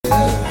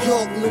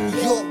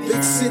York,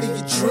 big city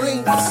of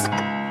dreams.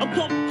 I'm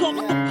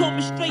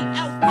coming straight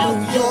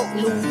out.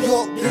 New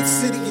York, big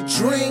city of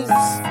dreams.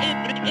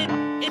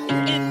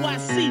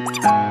 NYC.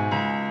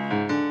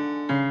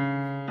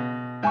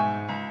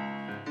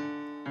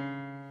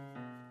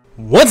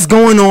 What's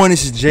going on?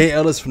 This is Jay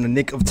Ellis from the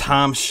Nick of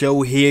Time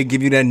show here.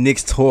 Give you that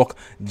Knicks talk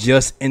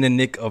just in the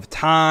nick of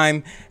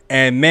time.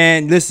 And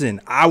man,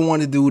 listen, I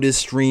wanted to do this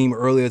stream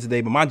earlier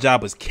today, but my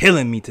job was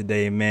killing me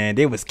today, man.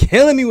 They was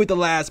killing me with the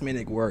last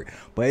minute work.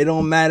 But it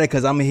don't matter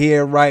because I'm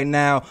here right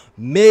now,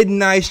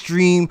 midnight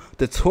stream,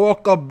 to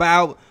talk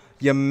about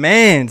your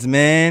mans,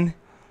 man.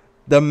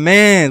 The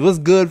mans. What's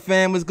good,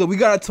 fam? What's good? We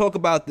got to talk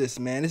about this,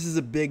 man. This is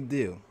a big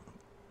deal.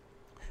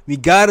 We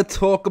got to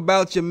talk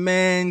about your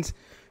mans.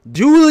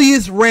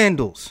 Julius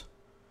Randle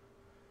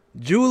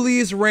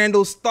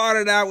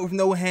started out with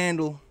no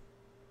handle.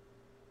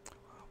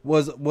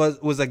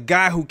 Was a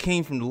guy who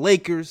came from the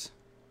Lakers,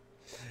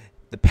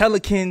 the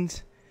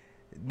Pelicans,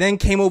 then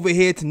came over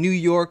here to New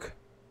York,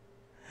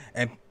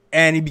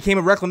 and he became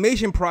a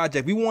reclamation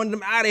project. We wanted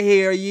him out of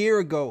here a year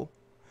ago.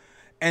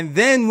 And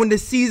then when the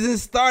season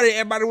started,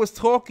 everybody was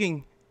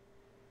talking,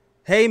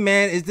 hey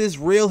man, is this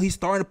real? He's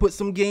starting to put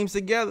some games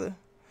together.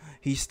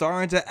 He's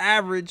starting to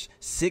average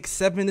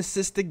 6-7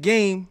 assists a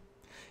game.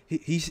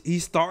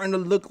 He's starting to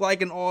look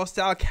like an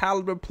all-star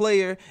caliber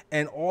player.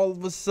 And all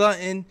of a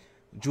sudden,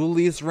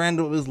 Julius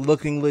Randle is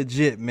looking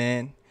legit,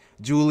 man.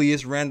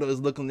 Julius Randle is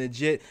looking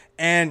legit.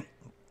 And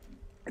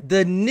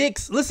the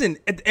Knicks, listen,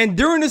 and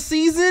during the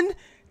season,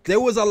 there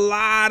was a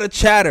lot of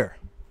chatter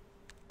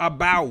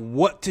about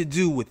what to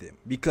do with him.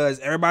 Because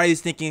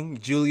everybody's thinking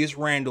Julius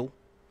Randle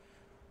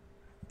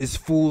is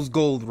fool's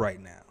gold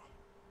right now.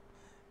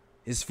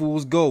 It's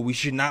fool's gold. We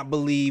should not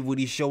believe what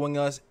he's showing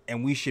us,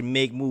 and we should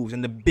make moves.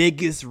 And the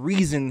biggest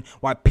reason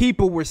why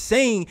people were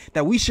saying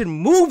that we should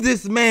move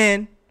this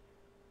man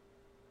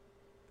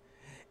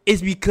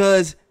is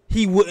because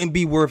he wouldn't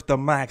be worth the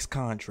max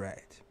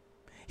contract.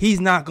 He's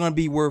not going to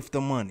be worth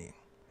the money.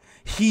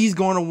 He's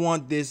going to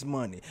want this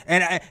money.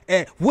 And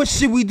what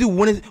should we do?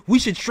 We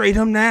should trade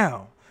him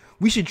now.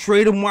 We should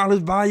trade him while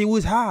his value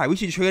is high. We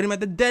should trade him at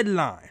the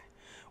deadline.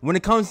 When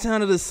it comes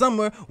down to the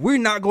summer, we're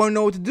not going to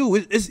know what to do.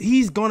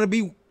 He's going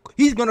to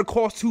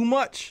cost too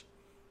much.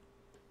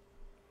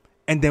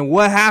 And then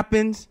what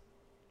happens?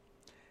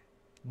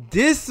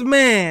 This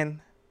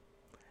man,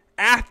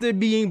 after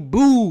being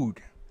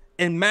booed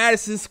in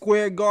Madison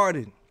Square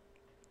Garden,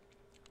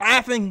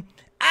 after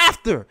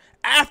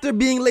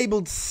being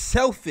labeled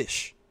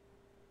selfish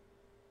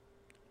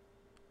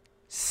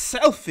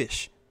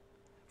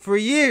for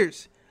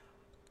years,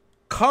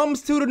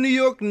 comes to the New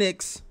York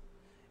Knicks,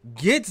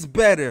 gets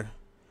better,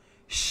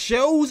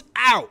 shows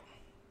out,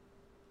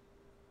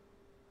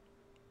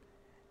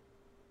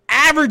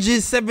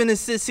 averages 7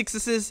 assists, 6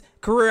 assists,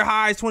 career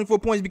highs, 24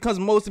 points, becomes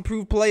most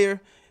improved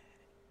player,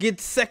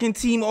 gets second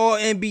team All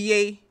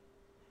NBA,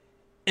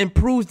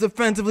 improves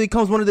defensively,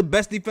 becomes one of the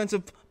best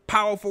defensive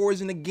power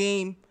forwards in the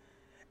game.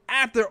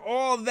 After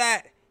all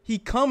that, he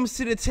comes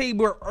to the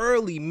table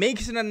early,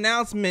 makes an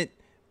announcement,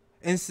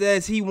 and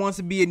says he wants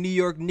to be a New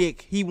York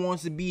Knick. He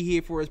wants to be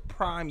here for his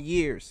prime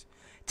years.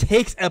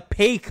 Takes a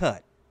pay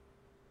cut.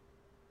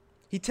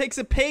 He takes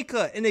a pay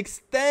cut and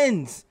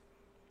extends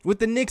with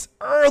the Knicks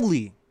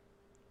early.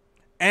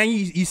 And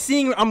you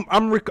seeing,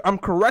 I'm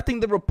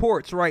correcting the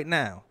reports right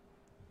now.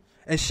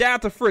 And shout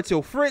out to Fritz.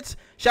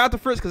 Shout out to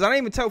Fritz, because I didn't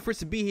even tell Fritz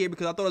to be here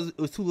because I thought it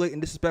was too late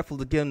and disrespectful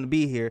to get him to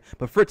be here.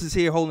 But Fritz is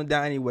here holding it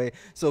down anyway.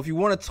 So if you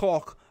want to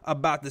talk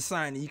about the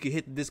signing, you can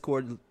hit the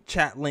Discord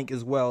chat link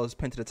as well as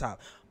pinned to the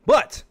top.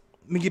 But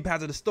let me get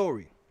back to the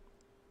story.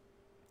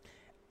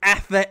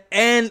 At the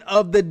end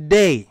of the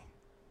day,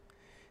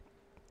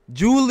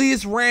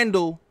 Julius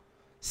Randle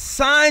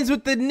signs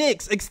with the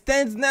Knicks,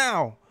 extends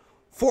now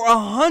for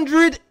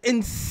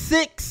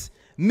 $106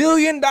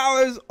 million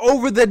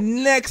over the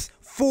next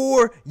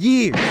 4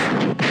 years.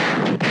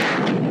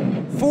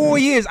 4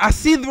 years. I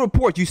see the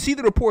reports. You see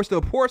the reports. The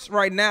reports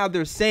right now,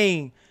 they're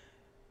saying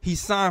he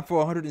signed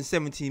for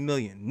 $117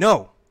 million.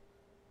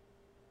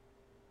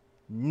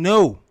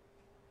 No.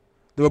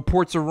 The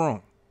reports are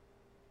wrong.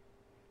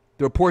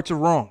 The reports are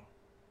wrong.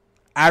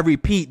 I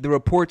repeat, the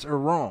reports are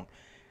wrong.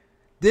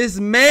 This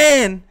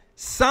man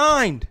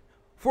signed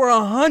for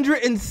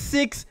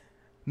 $106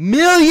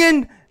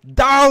 million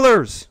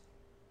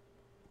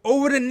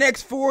over the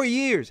next 4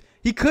 years.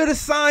 He could have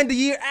signed the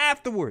year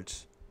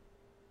afterwards.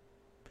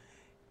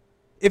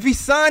 If he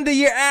signed the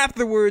year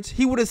afterwards,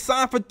 he would have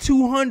signed for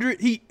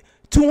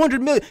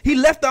 $200 million. He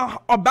left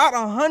about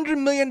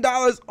 $100 million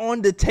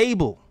on the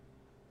table.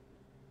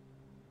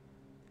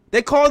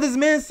 They call this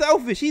man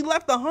selfish. He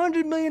left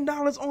 $100 million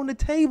on the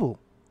table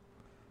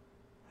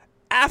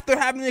after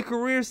having a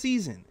career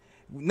season.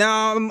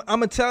 Now, I'm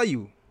going to tell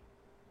you.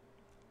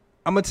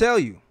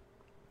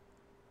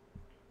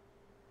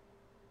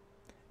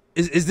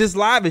 Is this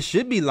live? It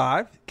should be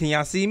live. Can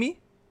y'all see me?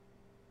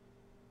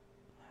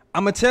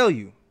 I'm going to tell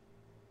you.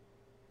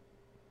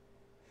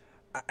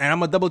 And I'm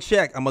going to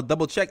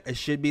double check. It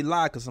should be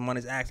live because someone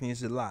is asking,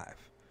 is it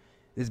live?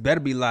 This better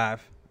be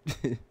live.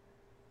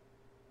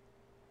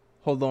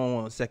 Hold on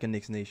 1 second,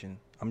 Knicks Nation.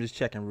 I'm just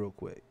checking real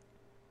quick.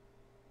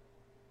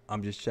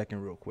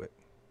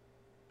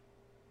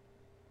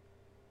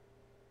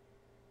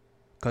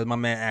 Because my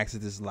man asks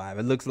if this is live.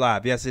 It looks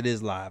live. Yes, it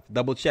is live.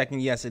 Double checking.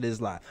 Yes, it is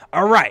live.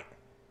 All right.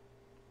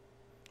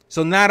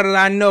 So now that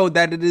I know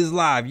that it is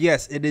live,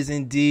 yes, it is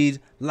indeed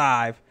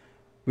live.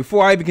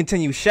 Before I even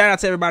continue, shout out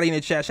to everybody in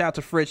the chat. Shout out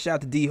to Fritz. Shout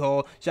out to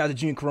D-Hall. Shout out to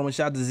Junior Corona.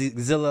 Shout out to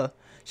Zilla.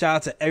 Shout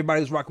out to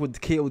everybody who's rocking with the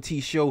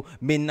KOT show.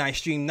 Midnight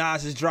stream.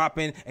 Nas is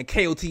dropping and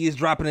KOT is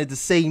dropping at the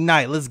same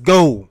night. Let's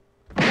go.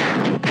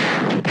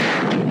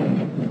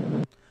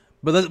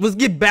 But let's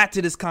get back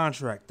to this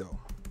contract, though.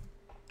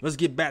 Let's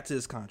get back to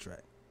this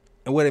contract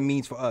and what it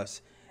means for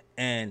us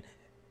and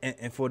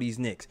for these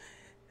Knicks.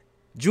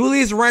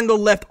 Julius Randle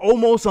left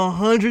almost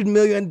 $100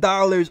 million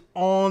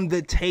on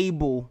the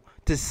table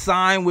to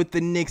sign with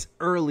the Knicks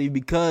early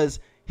because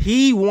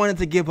he wanted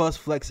to give us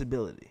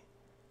flexibility.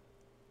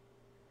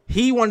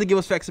 There's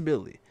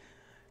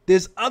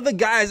other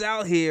guys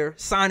out here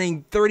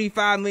signing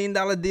 $35 million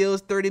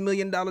deals, $30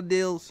 million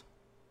deals.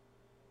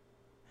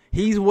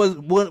 He was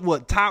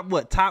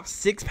top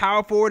 6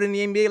 power forward in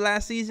the NBA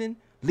last season.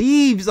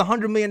 Leaves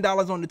 $100 million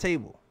on the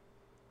table.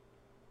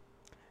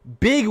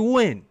 Big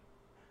win.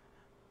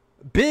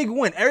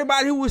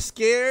 Everybody who was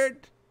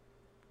scared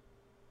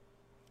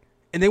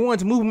and they wanted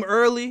to move him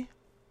early,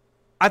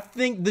 I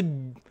think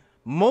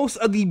most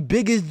of the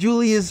biggest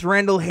Julius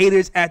Randle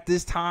haters at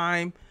this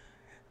time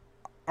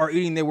are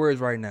eating their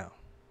words right now.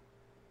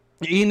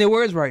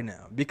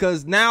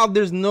 Because now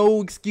there's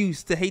no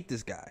excuse to hate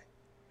this guy.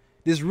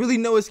 There's really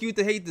no excuse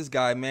to hate this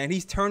guy, man.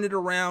 He's turned it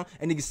around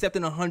and he's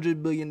accepting $100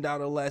 million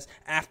less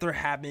after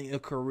having a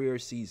career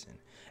season.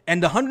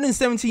 And the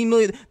 $117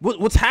 million,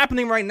 what's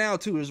happening right now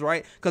too is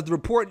right, because the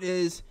report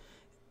is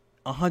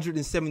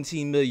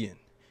 $117 million.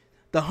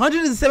 The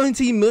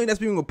 $117 million that's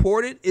being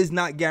reported is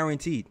not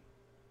guaranteed.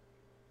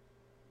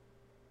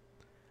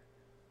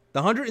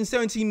 The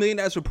 $117 million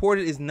that's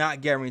reported is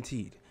not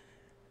guaranteed.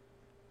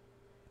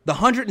 The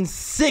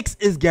 106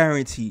 is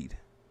guaranteed.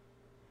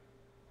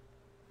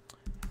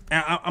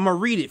 And I'm going to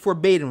read it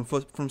verbatim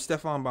from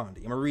Stefan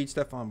Bondi. I'm going to read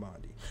Stefan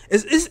Bondi.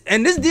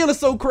 And this deal is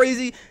so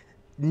crazy.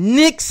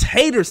 Knicks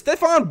haters.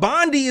 Stefan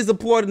Bondi is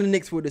applauding the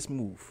Knicks for this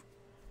move,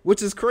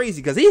 which is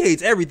crazy because he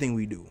hates everything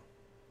we do.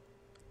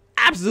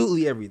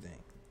 Absolutely everything.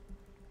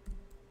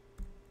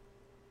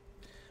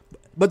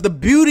 But the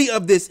beauty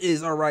of this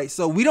is, all right,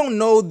 so we don't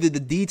know the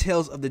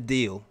details of the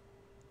deal.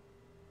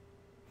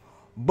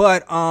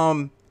 But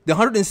the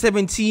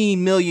 $117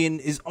 million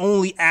is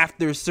only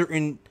after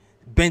certain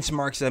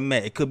benchmarks are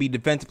met. It could be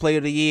Defensive Player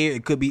of the Year.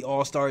 It could be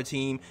All-Star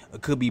Team.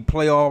 It could be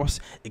playoffs.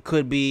 It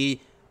could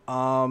be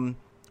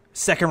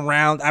second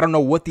round. I don't know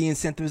what the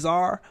incentives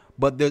are,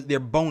 but they're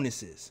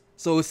bonuses.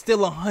 So it's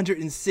still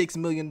 $106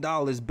 million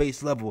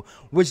base level,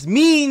 which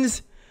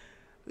means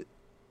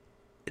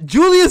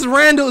Julius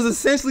Randle is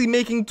essentially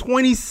making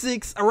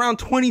around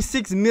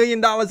 $26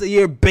 million a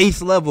year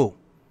base level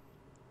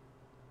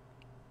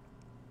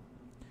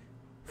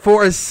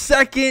for a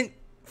second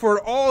tier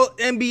all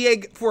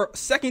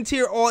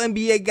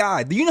NBA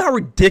guy. Do you know how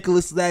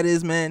ridiculous that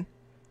is, man?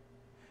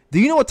 Do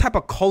you know what type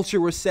of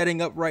culture we're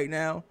setting up right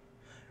now?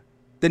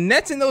 The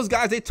Nets and those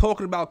guys, they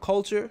talking about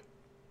culture,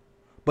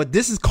 but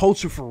this is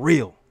culture for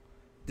real.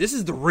 This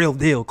is the real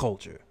deal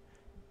culture.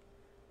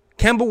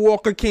 Kemba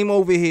Walker came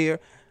over here,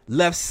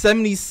 left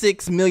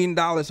 $76 million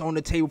on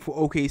the table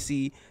for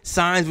OKC,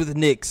 signs with the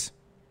Knicks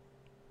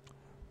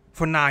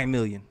for $9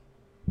 million.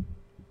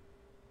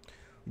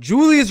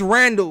 Julius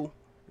Randle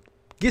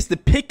gets to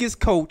pick his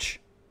coach.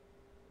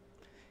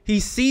 He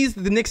sees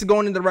the Knicks are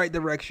going in the right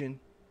direction.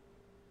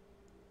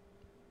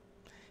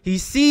 He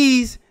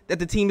sees that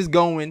the team is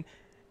going,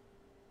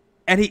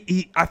 and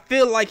I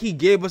feel like he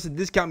gave us a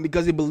discount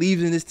because he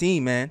believes in this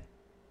team, man.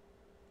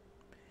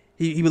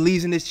 He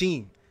believes in this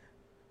team.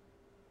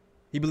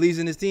 He believes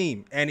in his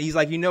team. And he's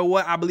like, you know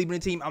what? I believe in the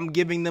team. I'm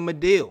giving them a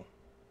deal.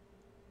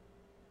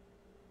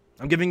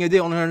 I'm giving a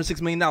deal on $106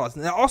 million.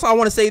 Now, also, I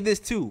want to say this,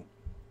 too.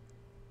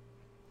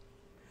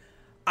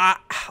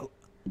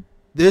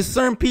 There's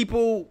certain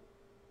people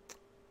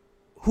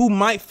who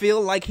might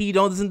feel like he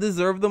doesn't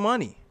deserve the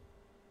money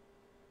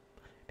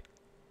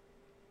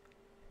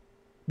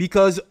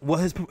because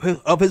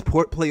of his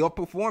playoff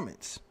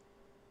performance.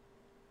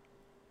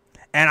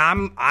 And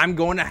I'm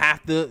going to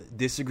have to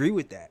disagree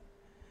with that.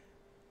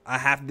 I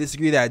have to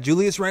disagree with that.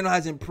 Julius Randle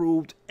has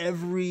improved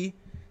every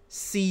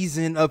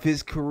season of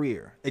his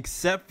career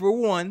except for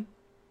one,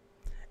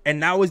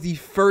 and that was the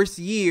first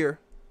year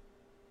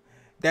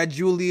that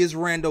Julius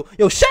Randle.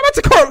 Yo, shout out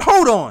to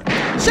hold on.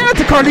 Shout out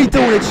to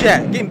Carlito in the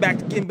chat.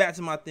 Getting back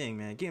to my thing,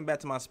 man. Getting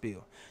back to my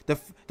spiel.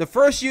 The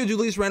first year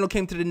Julius Randle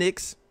came to the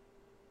Knicks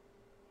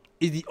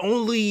is the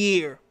only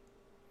year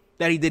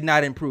that he did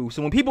not improve.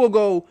 So when people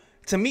go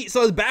to me,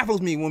 so it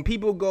baffles me when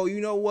people go,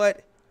 you know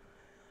what?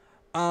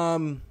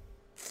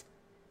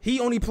 He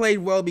only played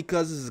well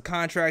because this is a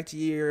contract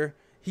year.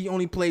 He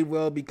only played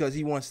well because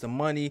he wants the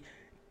money.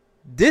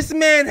 This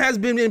man has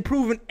been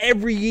improving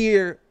every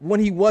year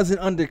when he wasn't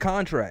under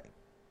contract.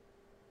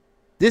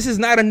 This is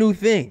not a new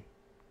thing.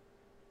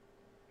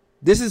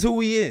 This is who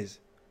he is.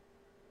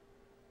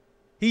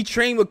 He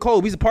trained with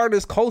Kobe. He's a part of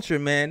this culture,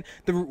 man.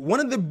 One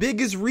of the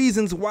biggest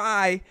reasons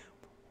why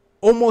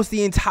almost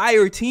the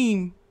entire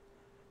team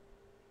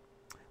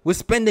was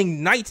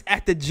spending nights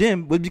at the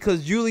gym was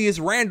because Julius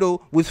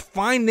Randle was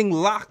finding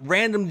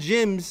random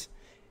gyms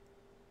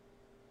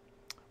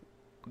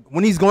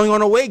when he's going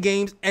on away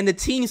games, and the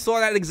team saw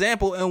that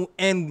example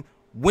and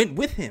went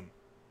with him.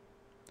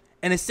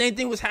 And the same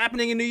thing was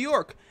happening in New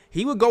York.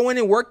 He would go in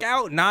and work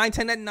out 9,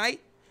 10 at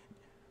night.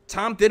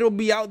 Tom Thibodeau would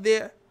be out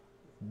there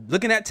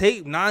looking at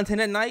tape 9, 10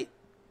 at night.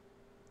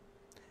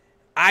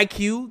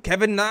 IQ,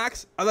 Kevin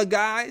Knox, other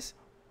guys,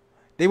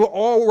 they were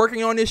all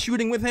working on this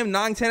shooting with him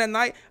 9, 10 at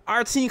night.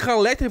 Our team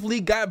collectively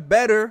got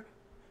better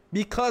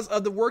because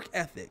of the work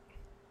ethic.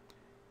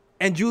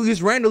 And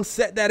Julius Randle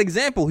set that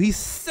example. He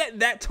set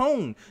that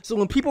tone. So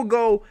when people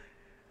go,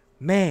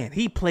 man,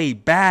 he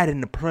played bad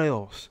in the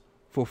playoffs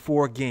for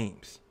 4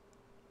 games.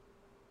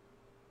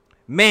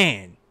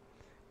 Man,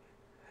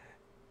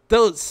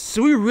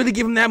 should we really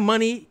give him that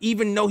money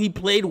even though he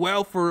played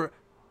well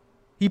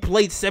he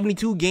played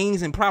 72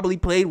 games and probably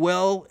played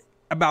well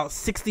about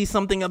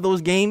 60-something of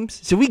those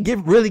games? Should we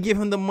really give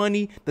him the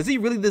money? Does he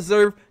really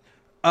deserve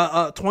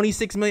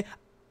 $26 million?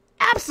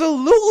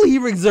 Absolutely, he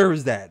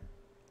deserves that.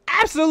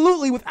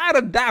 Absolutely, without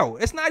a doubt.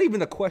 It's not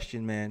even a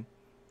question, man.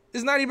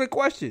 It's not even a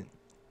question.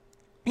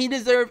 He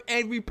deserves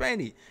every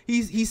penny.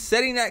 He's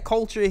setting that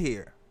culture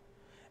here.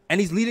 And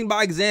he's leading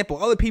by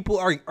example. Other people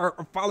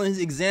are following his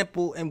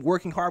example and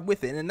working hard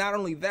with it. And not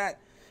only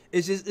that,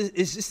 it's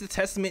just a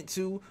testament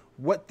to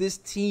what this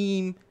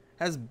team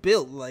has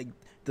built. Like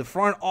the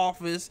front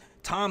office,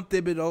 Tom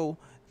Thibodeau,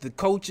 the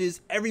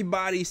coaches,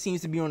 everybody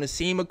seems to be on the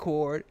same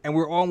accord, and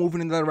we're all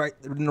moving in the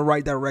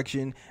right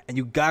direction. And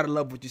you gotta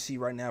love what you see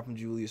right now from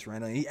Julius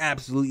Randle. He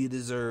absolutely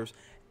deserves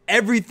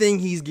everything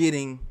he's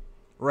getting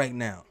right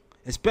now,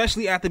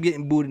 especially after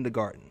getting booed in the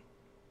Garden.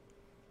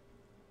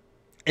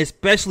 Man.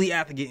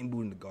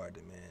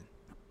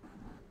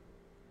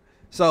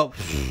 So,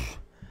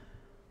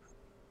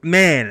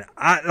 man,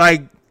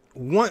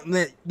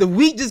 the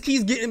week just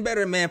keeps getting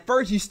better, man.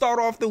 First, you start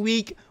off the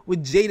week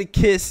with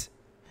Jadakiss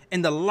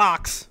and the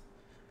Locks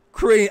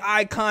creating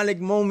iconic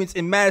moments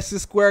in Madison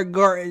Square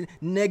Garden.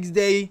 Next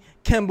day,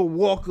 Kemba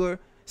Walker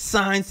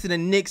signs to the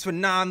Knicks for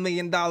 $9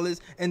 million.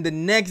 And the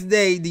next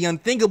day, the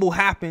unthinkable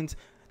happens.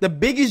 The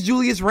biggest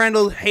Julius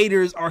Randle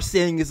haters are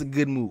saying it's a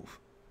good move.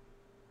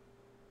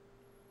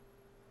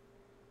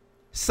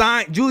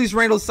 Julius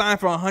Randle signed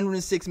for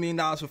 $106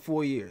 million for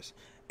 4 years.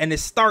 And it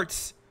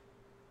starts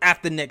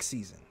after next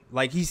season.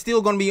 Like, he's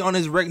still going to be on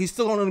his he's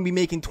still going to be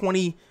making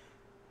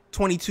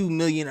 22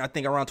 million, I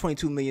think around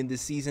 22 million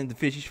this season to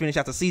finish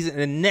out the season.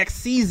 And the next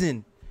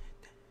season,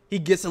 he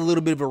gets a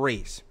little bit of a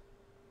raise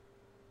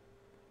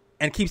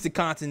and keeps the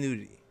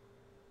continuity.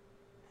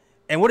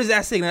 And what does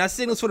that signal? That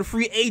signals for the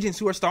free agents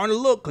who are starting to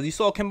look, because you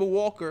saw Kemba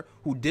Walker,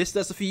 who dissed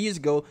us a few years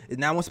ago, is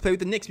now wants to play with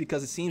the Knicks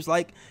because it seems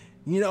like,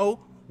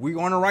 we're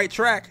on the right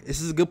track.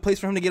 This is a good place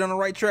for him to get on the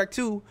right track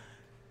too.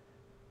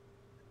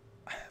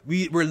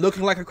 We're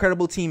looking like a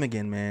credible team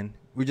again, man.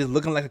 We're just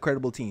looking like a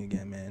credible team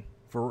again, man.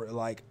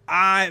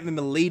 I'm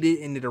elated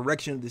in the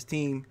direction of this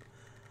team.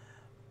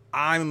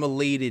 I'm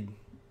elated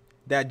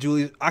that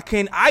Julius. I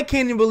can't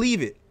even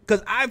believe it,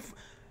 because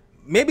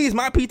maybe it's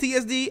my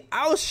PTSD.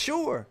 I was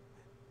sure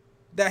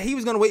that he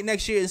was gonna wait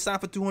next year and sign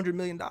for $200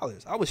 million.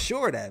 I was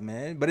sure of that,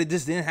 man, but it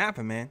just didn't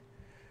happen, man.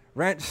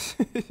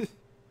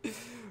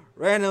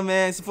 Random,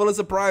 man, it's full of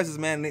surprises,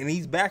 man, and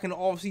he's back in the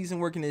offseason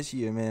working this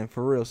year, man,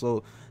 for real.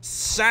 So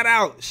shout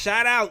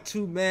out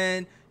to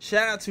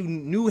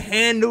new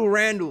handle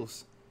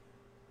Randles.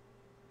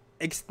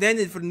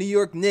 Extended for the New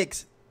York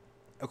Knicks.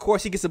 Of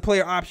course, he gets a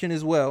player option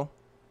as well.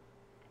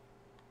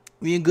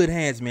 We in good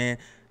hands, man.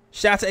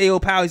 Shout out to A.O.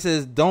 Powell. He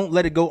says, don't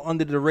let it go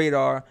under the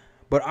radar.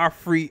 But our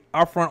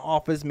front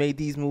office made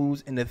these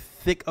moves in the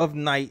thick of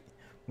night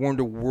when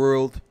the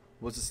world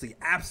was asleep.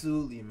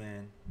 Absolutely,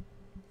 man.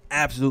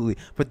 Absolutely.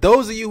 For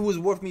those of you who was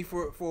with me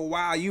for a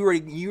while, you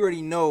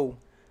already know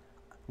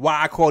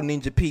why I call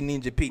Ninja P.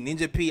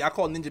 I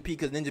call Ninja P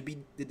because Ninja P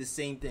did the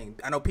same thing.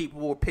 I know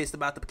people were pissed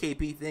about the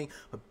KP thing,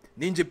 but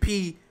Ninja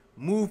P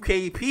moved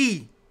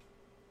KP.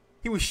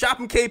 He was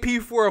shopping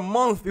KP for a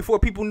month before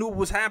people knew what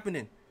was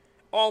happening.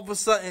 All of a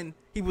sudden,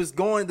 he was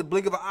going in the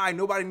blink of an eye.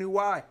 Nobody knew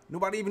why.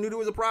 Nobody even knew there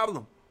was a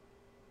problem.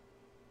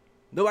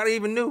 Nobody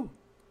even knew.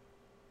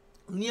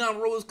 Leon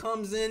Rose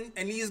comes in,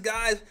 and these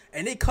guys,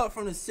 and they cut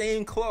from the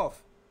same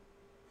cloth.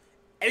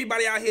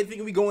 Everybody out here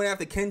thinking we going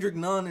after Kendrick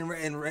Nunn and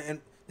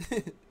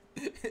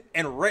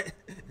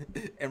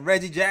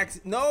Reggie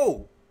Jackson.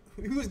 No,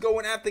 he was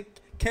going after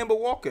Kemba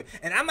Walker,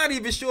 and I'm not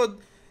even sure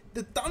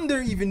the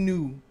Thunder even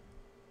knew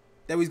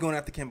that he was going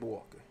after Kemba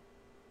Walker.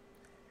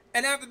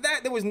 And after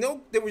that, there was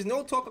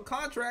no talk of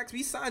contracts.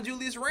 We signed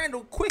Julius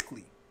Randle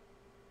quickly,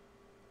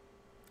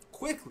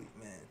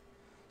 man.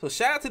 So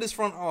shout out to this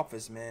front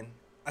office, man.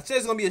 I said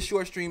it's gonna be a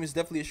short stream. It's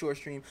definitely a short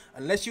stream.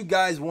 Unless you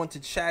guys want to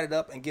chat it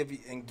up and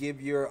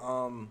give your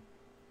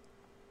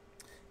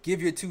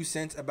 2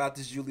 cents about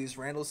this Julius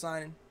Randle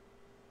signing.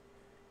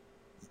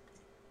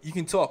 you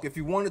can talk. If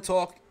you want to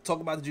talk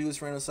about the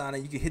Julius Randle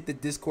signing, you can hit the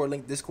Discord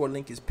link. Discord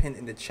link is pinned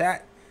in the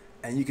chat,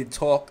 and you can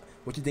talk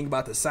what you think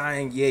about the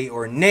signing, yay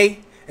or nay.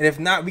 And if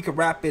not, we could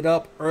wrap it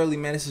up early,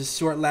 man. This is a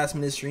short last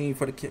minute stream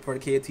for the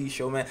KFT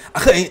show, man.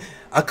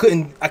 I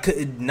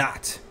could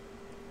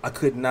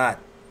not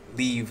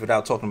leave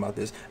without talking about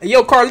this. Hey,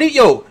 yo,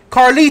 Carlito,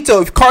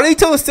 if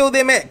Carlito is still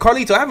there, man.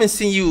 Carlito, I haven't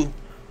seen you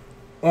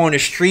on the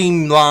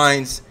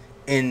streamlines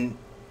in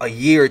a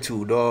year or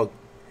two, dog.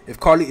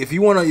 If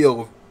you wanna,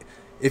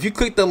 if you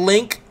click the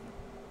link,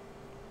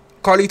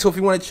 Carlito, if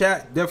you want to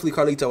chat, definitely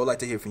Carlito, I would like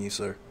to hear from you,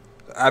 sir.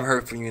 I've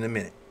heard from you in a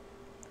minute.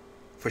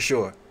 For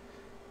sure.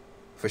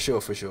 All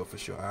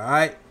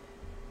right.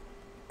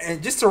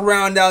 And just to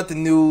round out the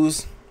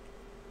news,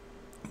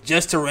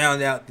 there's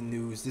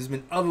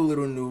been other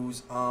little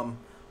news.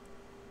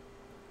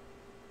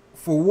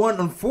 For one,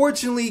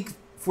 unfortunately,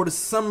 for the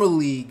Summer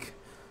League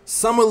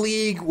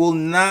will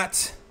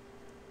not.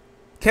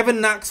 Kevin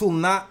Knox will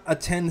not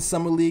attend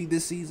Summer League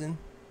this season.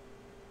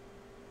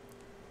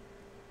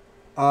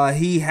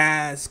 He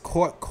has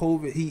caught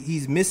COVID.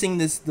 He's missing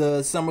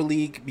the Summer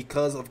League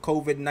because of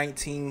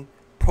COVID-19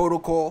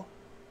 protocol.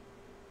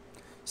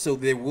 So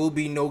there will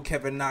be no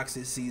Kevin Knox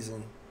this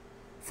season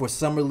for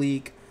Summer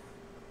League.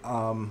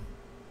 I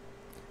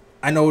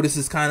know this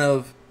is kind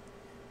of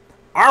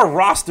our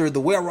roster. The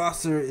way our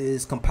roster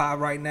is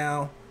compiled right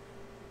now,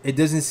 it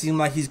doesn't seem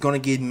like he's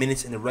going to get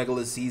minutes in the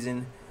regular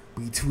season.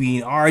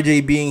 Between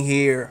RJ being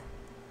here,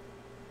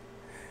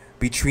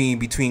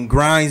 between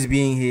Grimes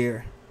being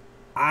here,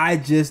 I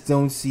just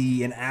don't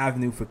see an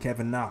avenue for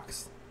Kevin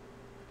Knox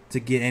to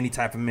get any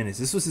type of minutes.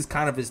 This was his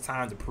time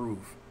to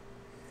prove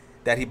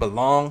that he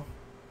belonged.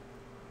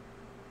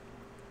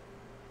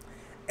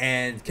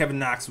 And Kevin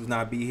Knox will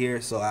not be here,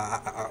 so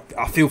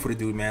I feel for the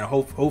dude, man.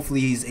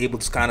 Hopefully he's able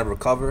to kind of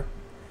recover.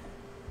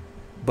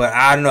 But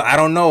I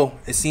don't know.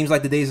 It seems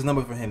like the days are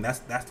numbered for him. That's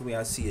the way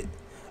I see it.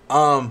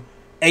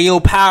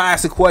 Ayo Powell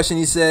asked a question.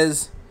 He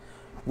says,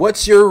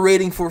 "What's your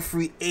rating for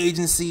free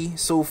agency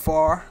so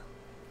far?"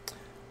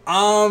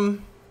 My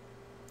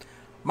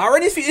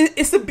rating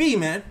it's a B,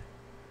 man.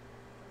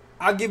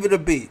 I'll give it a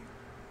B.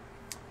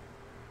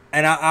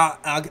 And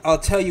I'll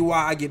tell you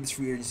why I give this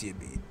free agency a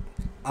B.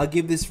 I'll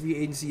give this free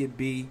agency a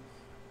B,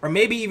 or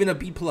maybe even a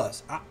B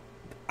plus.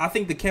 I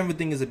think the Kemba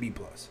thing is a B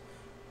plus.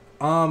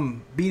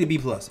 B to B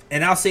plus.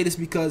 And I'll say this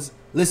because,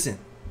 listen,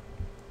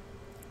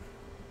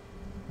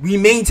 we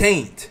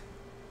maintained.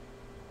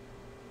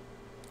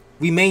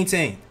 We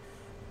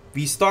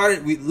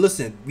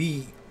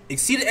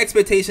exceeded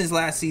expectations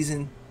last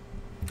season.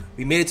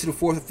 We made it to the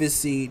 4th or 5th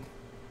seed.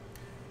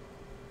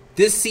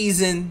 This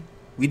season,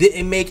 we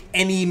didn't make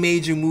any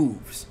major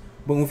moves.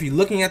 But if you're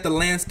looking at the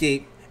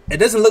landscape, it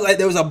doesn't look like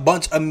there was a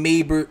bunch of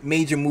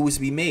major moves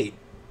to be made.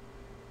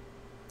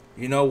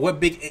 You know,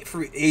 what big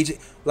free agent?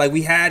 Like,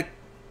 we had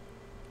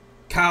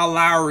Kyle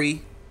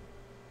Lowry.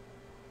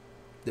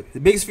 The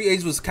biggest free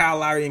agents was Kyle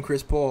Lowry and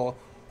Chris Paul,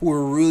 who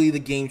were really the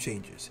game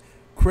changers.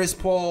 Chris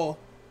Paul,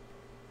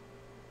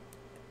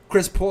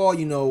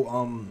 you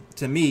know,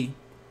 to me,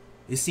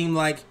 it seemed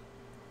like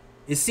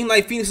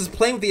Phoenix was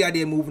playing with the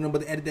idea of moving him,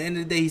 but at the end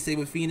of the day, he stayed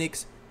with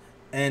Phoenix,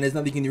 and there's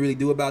nothing you can really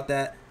do about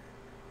that.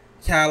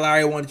 Kyle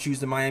Lowry wanted to choose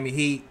the Miami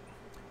Heat.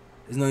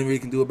 There's nothing really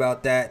can do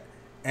about that.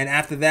 And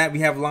after that,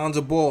 we have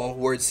Lonzo Ball,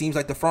 where it seems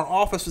like the front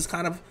office was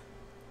kind of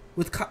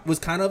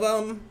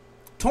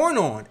torn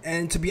on.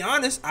 And to be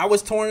honest, I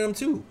was torn on him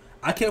too.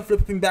 I kept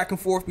flipping back and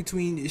forth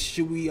between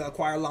should we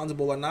acquire Lonzo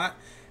Ball or not.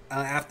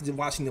 After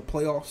watching the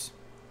playoffs,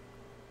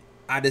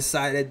 I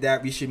decided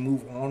that we should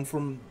move on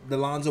from the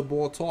Lonzo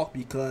Ball talk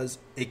because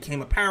it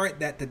became apparent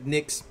that the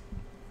Knicks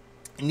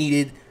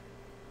needed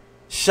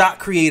shot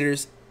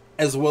creators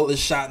as well as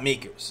shot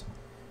makers.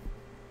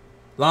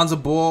 Lonzo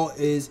Ball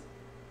is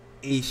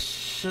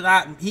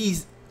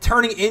he's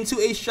turning into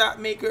a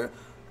shot maker,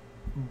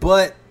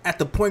 but at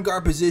the point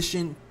guard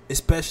position,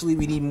 especially,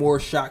 we need more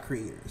shot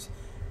creators.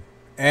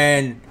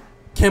 And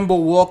Kemba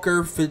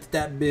Walker fits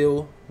that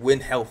bill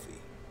when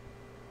healthy.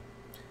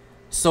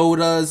 So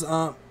does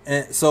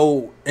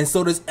so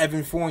does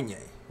Evan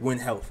Fournier when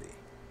healthy.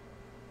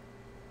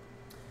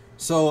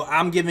 So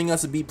I'm giving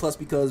us a B plus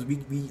because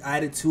we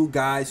added 2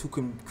 guys who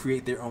can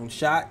create their own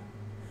shot,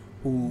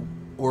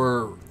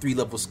 or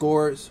 3-level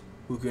scorers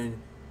who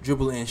can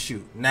dribble and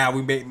shoot. Now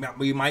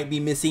we might be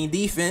missing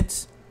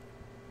defense.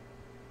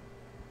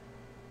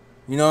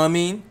 You know what I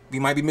mean? We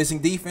might be missing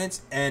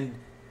defense, and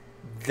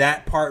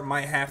that part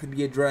might have to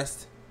be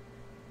addressed.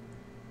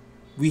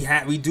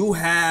 We do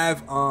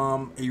have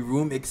a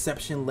room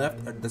exception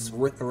left that's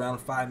worth around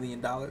 $5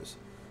 million.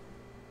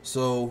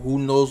 So who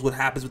knows what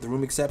happens with the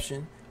room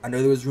exception? I know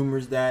there was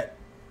rumors that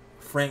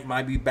Frank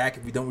might be back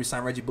if we don't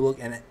resign Reggie Bullock,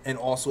 and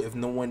also if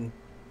no one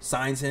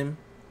signs him,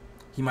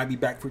 he might be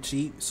back for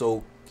cheap.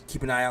 So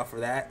keep an eye out for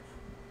that,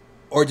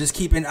 or just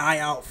keep an eye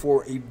out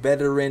for a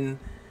veteran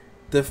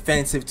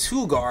defensive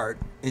 2 guard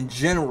in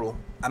general.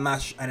 I'm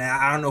not, and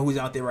I don't know who's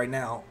out there right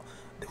now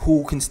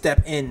who can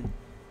step in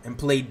and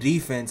play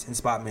defense in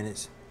spot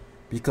minutes,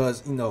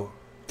 because you know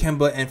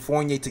Kemba and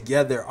Fournier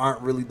together aren't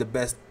really the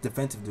best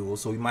defensive duo,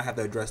 so we might have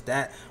to address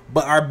that.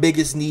 But our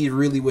biggest need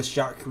really was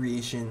shot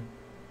creation,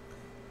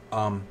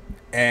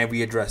 and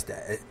we addressed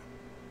that.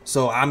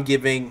 So I'm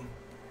giving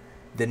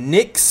the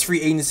Knicks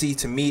free agency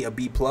to me a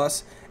B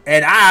plus,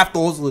 and I have to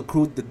also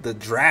include the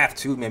draft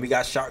too. Man, we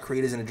got shot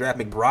creators in the draft.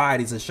 McBride,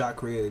 he's a shot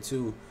creator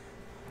too,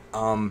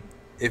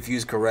 if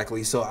used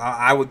correctly. So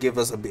I would give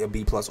us a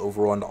B plus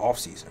overall in the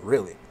offseason,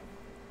 really.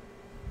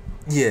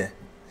 Yeah.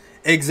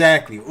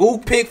 Exactly. Ooh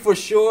pick for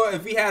sure.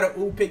 If we had an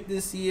ooh pick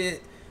this year,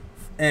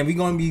 and we're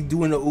going to be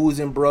doing the oohs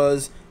and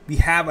bruhs, we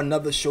have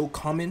another show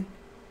coming.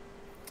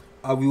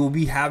 We will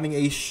be having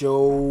a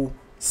show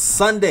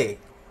Sunday.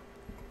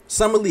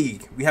 Summer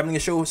League. We're having a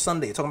show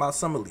Sunday talking about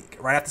Summer League.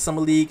 Right after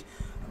Summer League,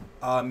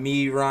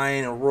 me,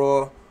 Ryan, and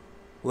Raw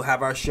will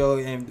have our show,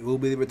 and it will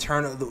be the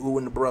return of the ooh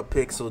and the bruh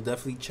pick. So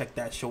definitely check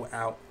that show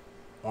out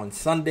on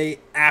Sunday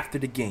after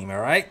the game, all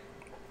right?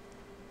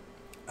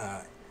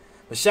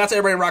 But shout out to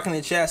everybody rocking in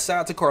the chat.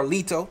 Shout out to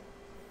Carlito.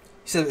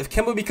 He said, if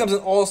Kemba becomes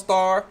an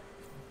all-star,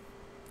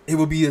 it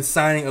will be a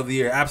signing of the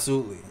year.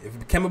 Absolutely. If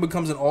Kemba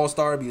becomes an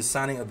all-star, it will be a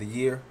signing of the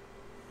year.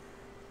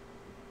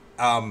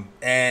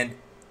 And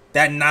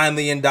that $9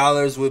 million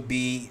would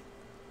be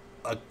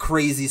a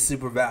crazy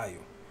super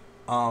value.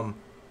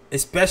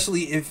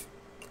 Especially if,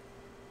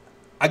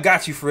 I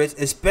got you, Fritz,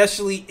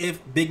 especially if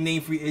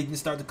big-name free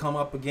agents start to come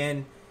up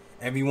again,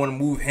 and we want to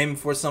move him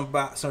for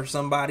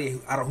somebody.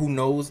 I don't. Who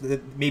knows?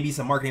 Maybe it's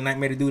a marketing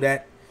nightmare to do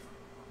that,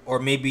 or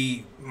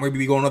maybe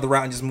we go another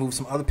route and just move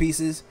some other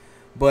pieces.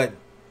 But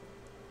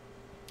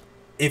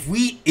if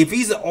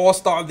he's an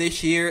all-star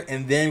this year,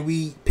 and then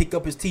we pick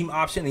up his team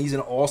option, and he's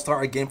an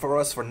all-star again for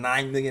us for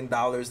 $9 million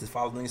the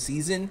following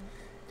season,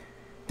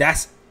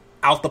 that's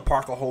out the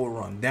park a whole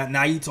run.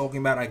 Now you're talking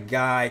about a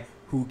guy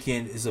who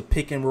is a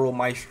pick and roll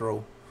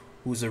maestro,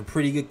 who's a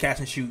pretty good catch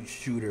and shoot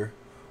shooter.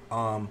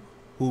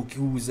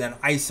 Who's an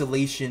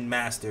isolation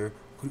master,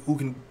 who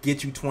can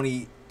get you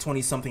 20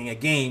 something a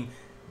game,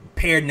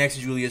 paired next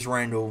to Julius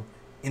Randle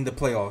in the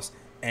playoffs,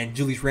 and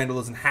Julius Randle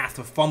doesn't have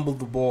to fumble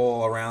the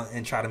ball around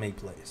and try to make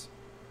plays.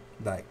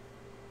 Like,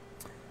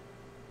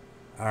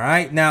 all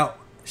right, now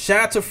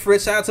shout out to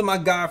Fritz, shout out to my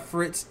guy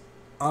Fritz.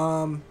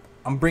 I'm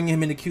bringing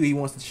him in the queue. He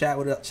wants to chat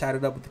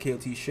it up with the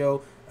KOT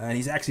show, and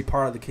he's actually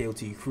part of the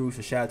KOT crew.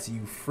 So shout out to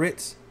you,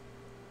 Fritz.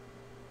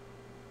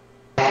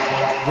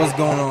 What's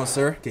going on,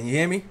 sir? Can you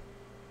hear me?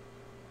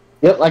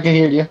 Yep, I can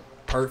hear you.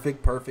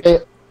 Perfect.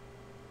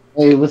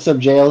 Hey, what's up,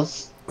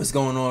 Jails? What's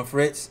going on,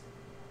 Fritz?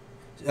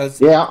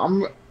 Yeah,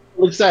 I'm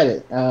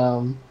excited.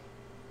 I'm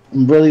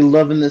really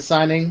loving this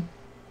signing.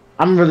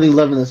 I'm really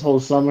loving this whole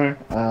summer.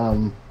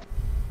 The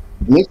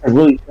Knicks are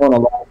really showing a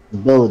lot of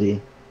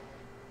stability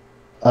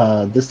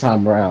this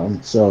time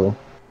around. So,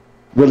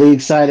 really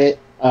excited.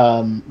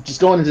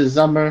 Just going into the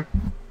summer,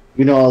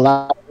 a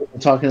lot of people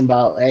talking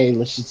about, hey,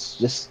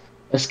 let's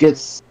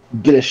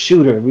get a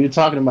shooter. We were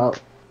talking about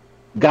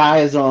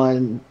guys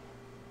on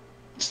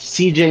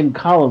CJ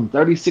McCollum,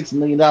 $36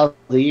 million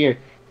a year,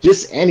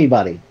 just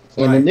anybody.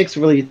 And right. The Knicks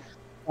really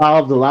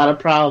solved a lot of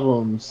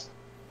problems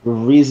with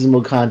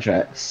reasonable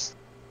contracts.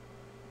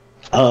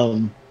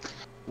 Also,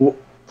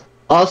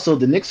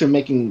 the Knicks are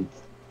making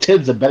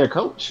Tibbs a better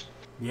coach.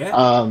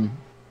 Yeah.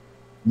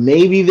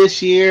 Maybe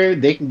this year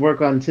they can work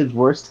on Tibbs'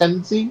 worst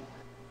tendency,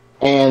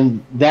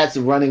 and that's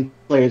running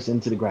players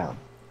into the ground.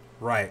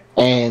 Right.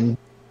 And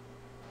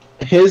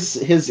his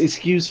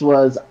excuse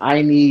was,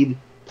 I need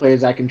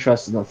players I can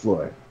trust on the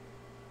floor.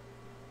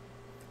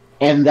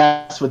 And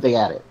that's what they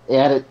added. They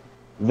added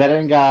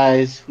veteran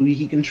guys who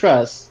he can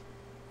trust.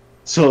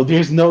 So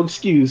there's no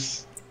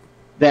excuse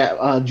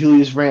that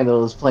Julius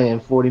Randle is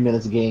playing 40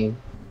 minutes a game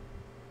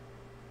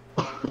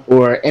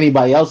or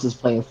anybody else is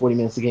playing 40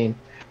 minutes a game.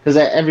 Because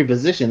at every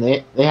position,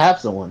 they have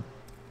someone.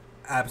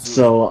 Absolutely.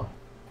 So,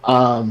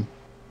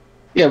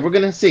 yeah, we're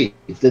going to see.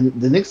 The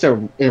Knicks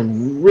are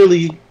in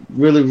really,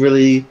 really,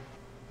 really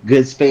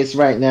good space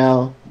right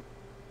now.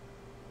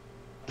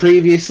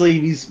 Previously,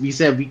 we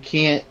said we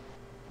can't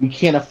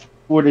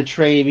afford a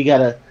trade. We got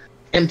to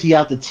empty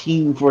out the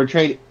team for a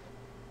trade.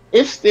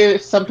 If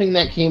there's something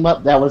that came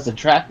up that was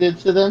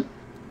attractive to them,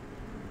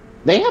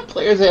 they have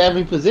players at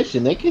every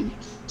position. They could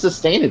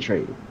sustain a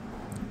trade.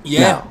 Yeah.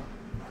 Now,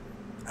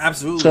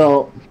 absolutely.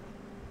 So,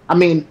 I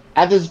mean,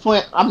 at this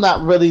point, I'm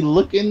not really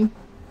looking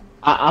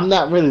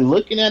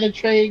at a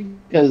trade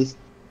because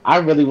I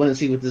really want to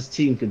see what this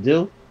team could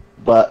do.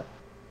 But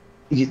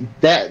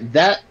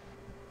that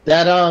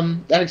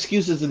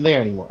excuse isn't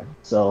there anymore.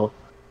 So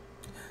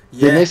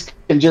the Knicks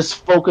can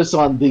just focus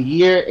on the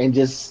year and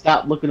just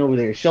stop looking over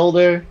their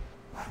shoulder.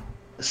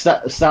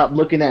 Stop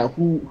looking at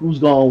who's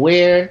going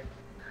where,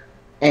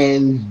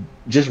 and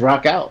just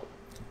rock out.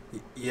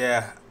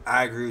 Yeah,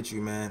 I agree with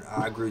you, man.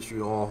 I agree with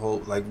you on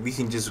whole. Like, we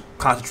can just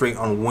concentrate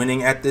on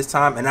winning at this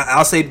time. And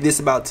I'll say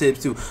this about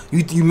Tibbs too.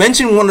 You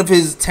mentioned one of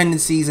his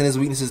tendencies and his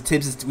weaknesses.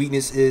 Tibbs'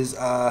 weakness is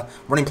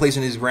running plays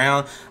on his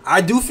ground.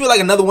 I do feel like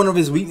another one of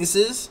his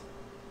weaknesses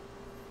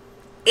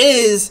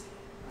is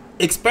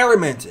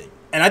experimenting.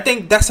 And I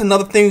think that's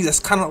another thing that's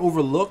kind of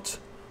overlooked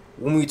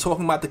when we're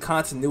talking about the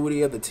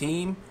continuity of the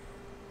team,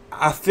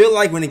 I feel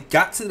like when it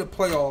got to the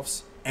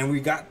playoffs and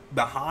we got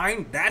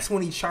behind, that's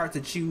when he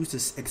started to choose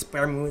to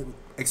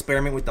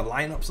experiment with the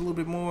lineups a little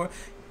bit more.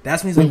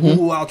 That's when he's like,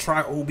 ooh, I'll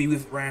try Obi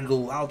with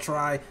Randle. I'll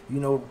try,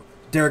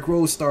 Derrick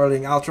Rose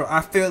starting.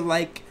 I feel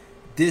like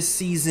this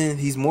season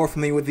he's more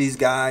familiar with these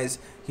guys.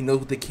 He knows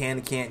what they can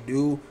and can't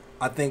do.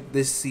 I think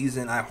this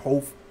season I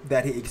hope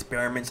that he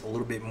experiments a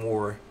little bit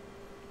more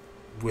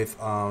with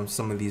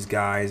some of these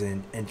guys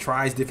and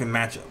tries different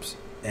matchups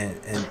and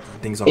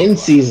things on in the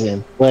fly.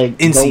 Season. Like,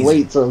 In don't season.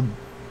 wait till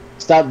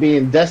stop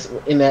being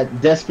in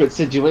that desperate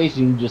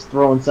situation. You just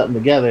throwing something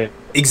together.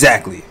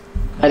 Exactly.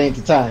 That ain't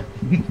the time.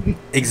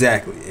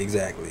 Exactly.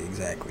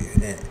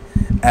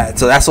 And,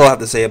 so that's all I have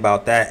to say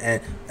about that.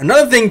 And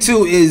another thing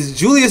too is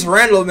Julius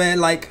Randle, man.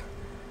 Like,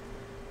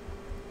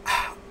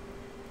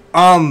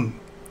 the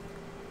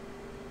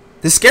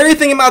scary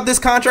thing about this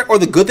contract, or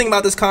the good thing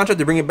about this contract,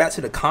 to bring it back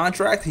to the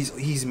contract,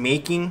 he's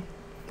making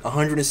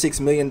 $106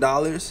 million.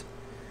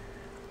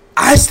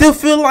 I still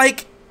feel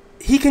like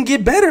he can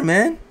get better,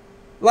 man.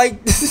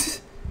 Like,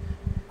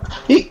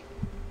 he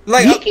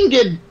can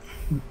get.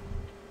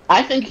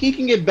 I think he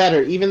can get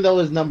better, even though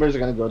his numbers are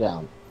going to go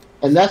down,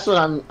 and that's what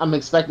I'm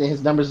expecting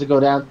his numbers to go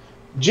down,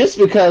 just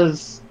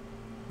because.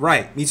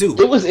 Right, me too.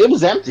 It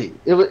was empty.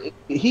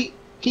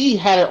 He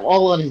had it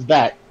all on his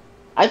back.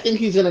 I think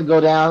he's going to go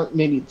down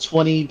maybe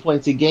 20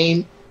 points a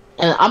game,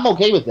 and I'm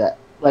okay with that.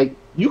 Like,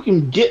 you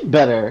can get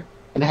better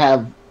and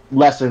have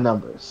lesser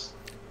numbers.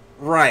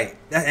 Right,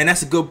 and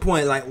that's a good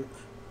point. Like,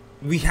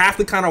 we have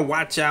to kind of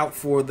watch out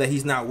for the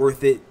he's not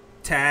worth it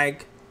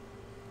tag.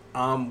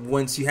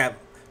 Once you have,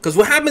 because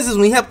what happens is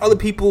when you have other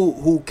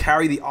people who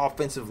carry the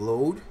offensive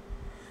load,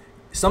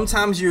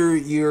 sometimes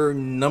your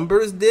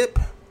numbers dip,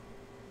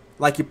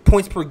 like your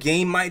points per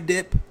game might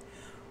dip,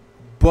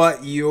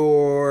 but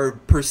your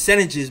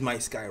percentages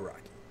might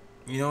skyrocket.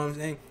 You know what I'm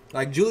saying?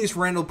 Like, Julius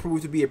Randle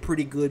proved to be a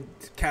pretty good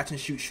catch and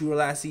shoot shooter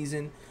last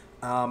season.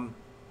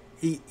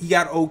 He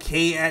got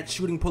okay at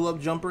shooting pull-up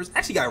jumpers.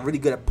 Actually got really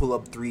good at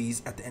pull-up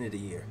threes at the end of the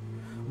year.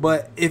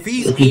 But if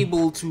he's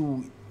able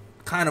to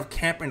kind of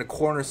camp in the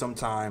corner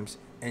sometimes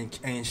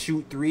and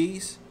shoot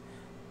threes,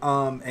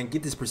 and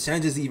get his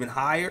percentages even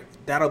higher,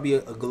 that'll be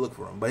a good look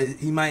for him. But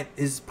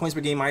his points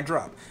per game might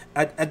drop.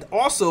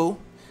 Also,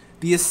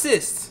 the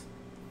assists.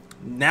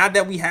 Now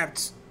that we have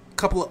a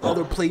couple of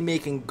other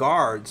playmaking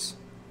guards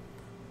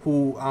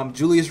who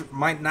Julius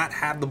might not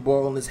have the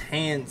ball in his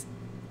hands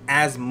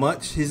as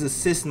much, his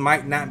assists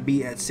might not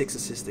be at 6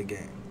 assists a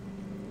game.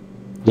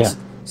 Yeah.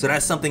 So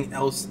that's something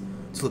else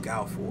to look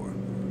out for.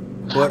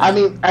 But I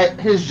mean,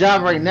 his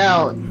job right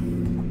now,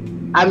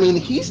 I mean,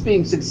 he's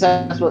being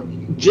successful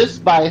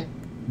just by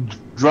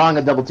drawing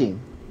a double team.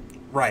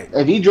 right.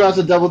 If he draws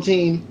a double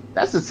team,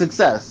 that's a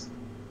success.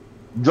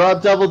 Draw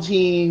a double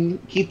team,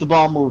 keep the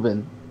ball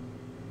moving.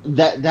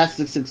 That's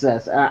the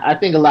success. I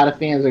think a lot of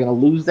fans are going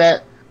to lose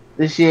that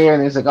this year,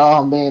 and it's like,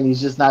 oh man,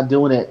 he's just not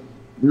doing it.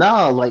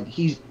 No, like,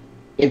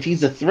 if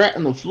he's a threat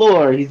on the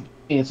floor, he's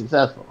being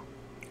successful.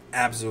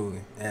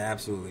 Absolutely.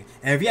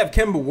 And if you have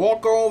Kemba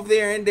Walker over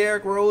there and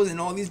Derrick Rose and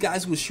all these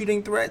guys who are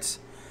shooting threats,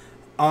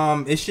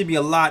 it should be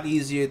a lot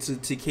easier to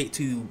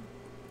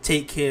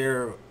take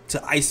care, to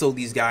ISO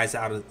these guys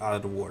out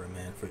of the water,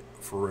 man,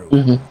 for real.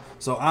 Mm-hmm.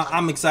 So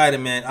I'm excited,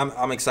 man.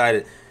 I'm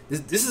excited.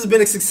 This has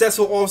been a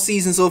successful off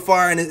season so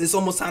far, and it's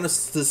almost time to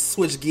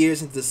switch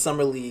gears into the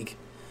summer league.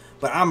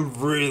 But I'm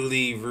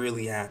really,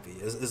 really happy.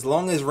 As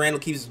long as Randle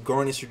keeps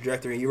growing his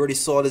trajectory, you already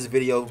saw this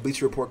video.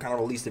 Bleacher Report kind of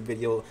released a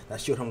video that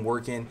showed him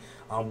working.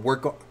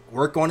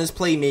 Work on his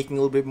playmaking a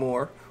little bit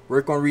more.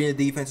 Work on reading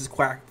the defenses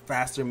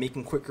faster,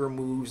 making quicker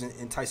moves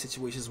in tight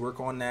situations. Work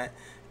on that.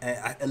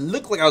 And it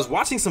looked like I was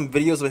watching some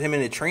videos of him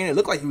in the train. It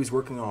looked like he was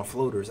working on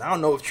floaters. I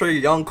don't know if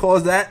Trae Young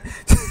calls that.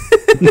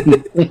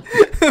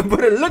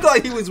 But it looked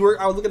like he was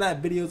I was looking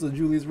at videos of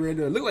Julius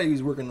Randle. It looked like he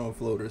was working on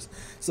floaters.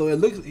 So it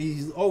looks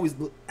he's always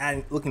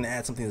looking to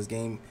add something to his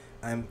game.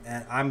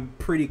 I'm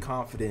pretty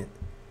confident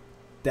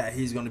that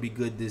he's going to be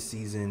good this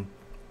season,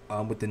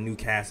 with the new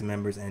cast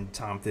members and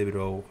Tom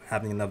Thibodeau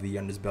having another year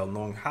under his belt,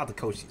 knowing how to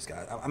coach these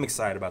guys. I'm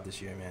excited about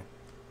this year, man.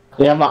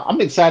 Yeah,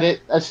 I'm excited.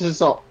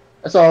 That's all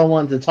I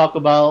wanted to talk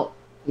about.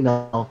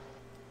 Got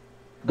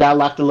a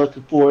lot to look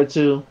forward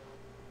to.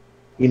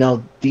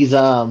 These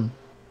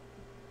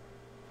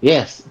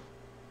yes,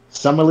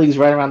 summer league's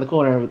right around the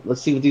corner.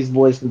 Let's see what these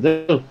boys can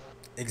do.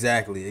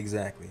 Exactly.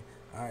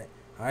 All right.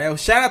 Well,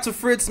 shout out to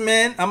Fritz,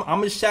 man. I'm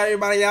gonna shout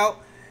everybody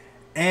out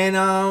and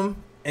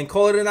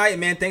call it a night,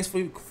 man. Thanks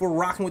for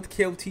rocking with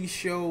the KOT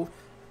show.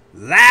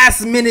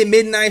 Last minute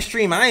midnight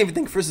stream. I didn't even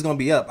think Fritz was gonna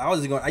be up.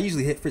 I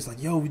usually hit Fritz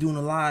like, yo, we doing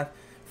a live.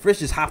 Fritz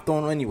just hopped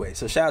on anyway.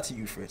 So shout out to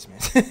you, Fritz, man.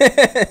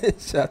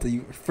 Shout out to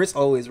you. Fritz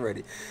always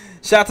ready.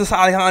 Shout out to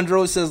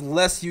Alejandro. It says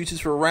less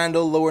usage for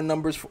Randle, lower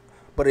numbers,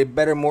 but a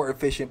better, more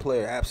efficient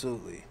player.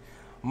 Absolutely.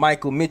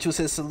 Michael Mitchell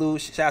says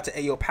salute. Shout out to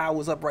Ayo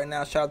Powell's up right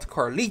now. Shout out to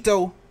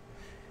Carlito.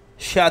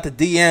 Shout out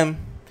to DM. He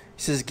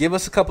says give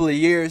us a couple of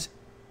years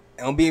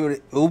and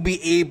we'll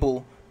be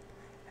able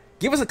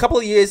Give us a couple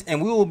of years, and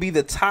we will be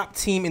the top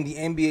team in the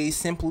NBA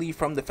simply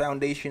from the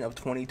foundation of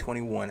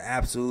 2021.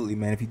 Absolutely,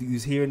 man. If you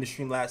was here in the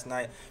stream last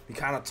night, we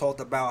kind of talked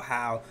about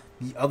how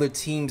the other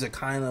teams are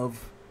kind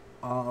of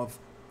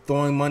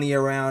throwing money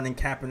around and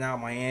capping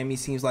out. Miami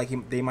seems like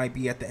they might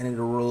be at the end of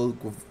the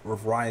road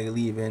with Riley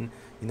leaving.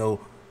 You know,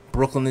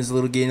 Brooklyn is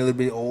getting a little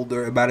bit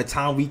older. By the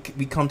time we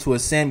come to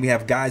ascend, we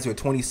have guys who are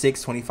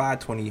 26, 25,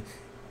 20,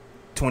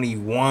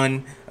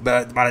 21.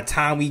 But by the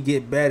time we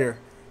get better,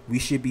 we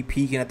should be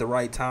peaking at the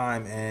right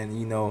time and,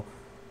 you know,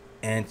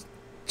 and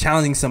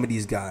challenging some of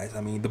these guys.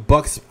 I mean, the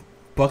Bucks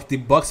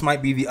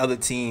might be the other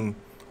team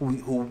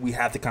who we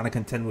have to kind of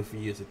contend with for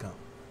years to come.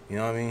 You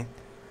know what I mean?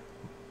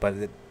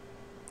 But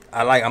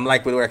I'm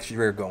like where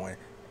we're going.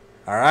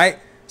 All right.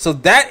 So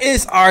that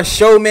is our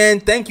show, man.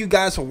 Thank you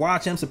guys for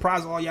watching. I'm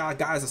surprised all y'all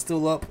guys are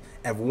still up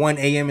at 1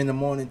 a.m. in the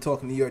morning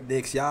talking New York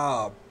Knicks.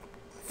 Y'all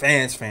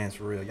fans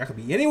for real. Y'all could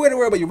be anywhere in the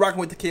world, but you're rocking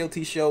with the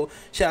KOT show.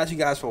 Shout out to you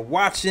guys for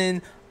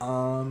watching.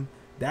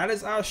 That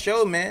is our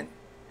show, man.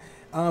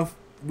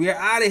 We are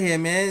out of here,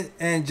 man.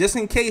 And just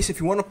in case,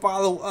 if you want to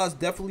follow us,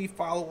 definitely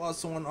follow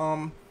us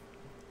on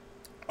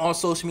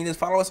social media.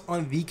 Follow us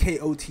on the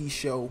KOT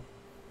show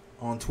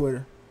on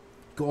Twitter.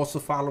 You can also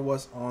follow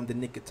us on the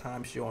Nick of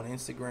Time show on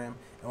Instagram,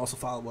 and also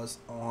follow us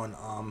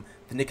on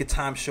the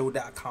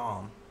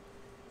nickoftimeshow.com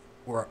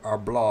or our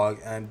blog.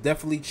 And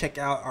definitely check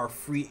out our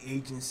free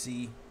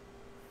agency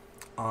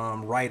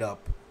write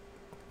up.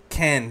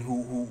 Ken,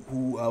 who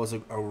was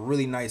a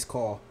really nice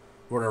call,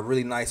 wrote a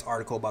really nice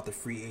article about the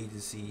free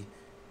agency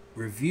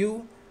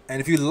review.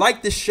 And if you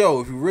like the show,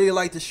 if you really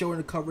like the show and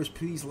the coverage,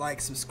 please like,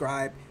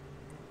 subscribe,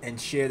 and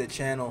share the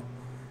channel.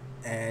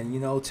 And, you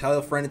know, tell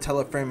a friend,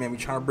 man. We're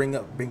trying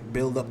to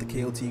build up the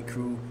KOT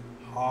crew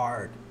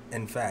hard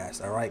and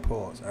fast. All right,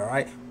 pause. All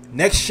right.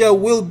 Next show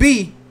will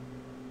be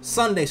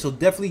Sunday, so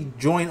definitely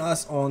join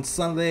us on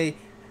Sunday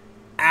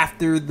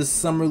after the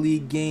Summer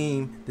League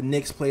game. The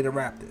Knicks play the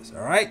Raptors.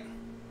 All right.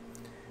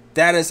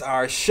 That is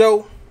our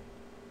show.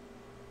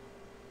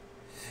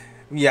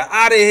 We are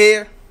out of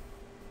here.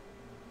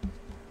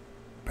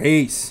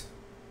 Peace.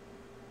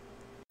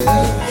 New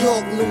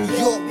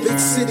York, big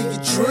city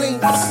of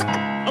dreams.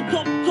 I'm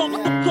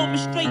coming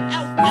straight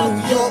out.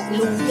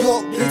 New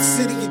York, big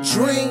city of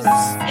dreams.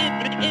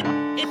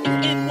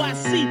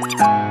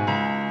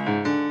 NYC.